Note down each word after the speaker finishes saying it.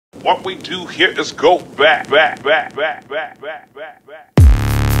What we do here is go back. My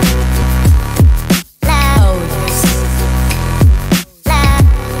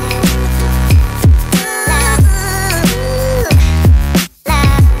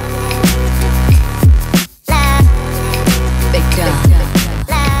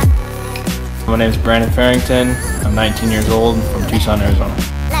name is Farrington. I'm 19 years old. I'm from Tucson, Arizona.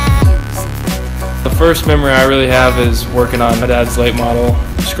 The first memory I really have is working on my dad's late model,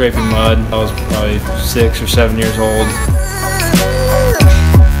 scraping mud. I was probably 6 or 7 years old.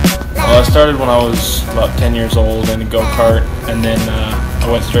 Well, I started when I was about 10 years old in a go-kart, and then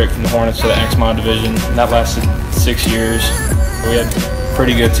I went straight from the Hornets to the X-Mod division. And that lasted 6 years. We had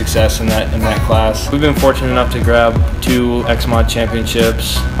pretty good success in that class. We've been fortunate enough to grab 2 X-Mod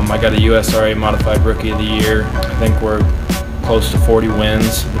championships. I got a USRA Modified Rookie of the Year. I think we're close to 40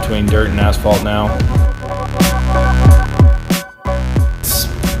 wins between dirt and asphalt now. It's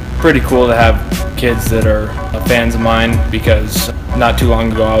pretty cool to have kids that are fans of mine, because not too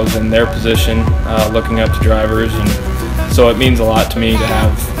long ago I was in their position looking up to drivers, and so it means a lot to me to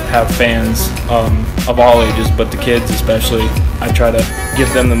have fans of all ages, but the kids especially. I try to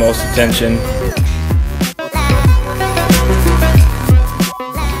give them the most attention.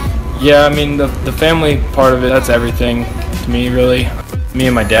 Yeah, I mean, the family part of it, that's everything to me, really. Me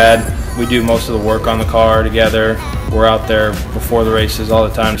and my dad, we do most of the work on the car together. We're out there before the races all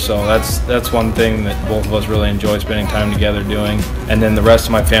the time, so that's one thing that both of us really enjoy spending time together doing. And then the rest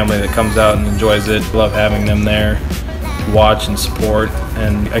of my family that comes out and enjoys it, love having them there to watch and support.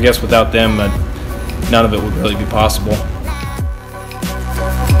 And I guess without them, none of it would really be possible.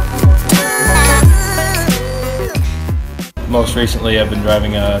 Most recently, I've been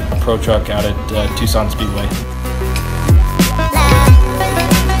driving a pro truck out at Tucson Speedway.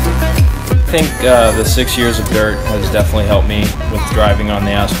 I think the 6 years of dirt has definitely helped me with driving on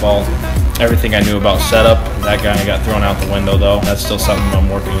the asphalt. Everything I knew about setup, that kind of got thrown out the window though. That's still something I'm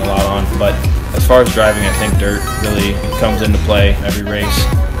working a lot on. But as far as driving, I think dirt really comes into play every race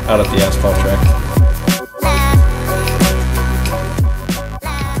out at the asphalt track.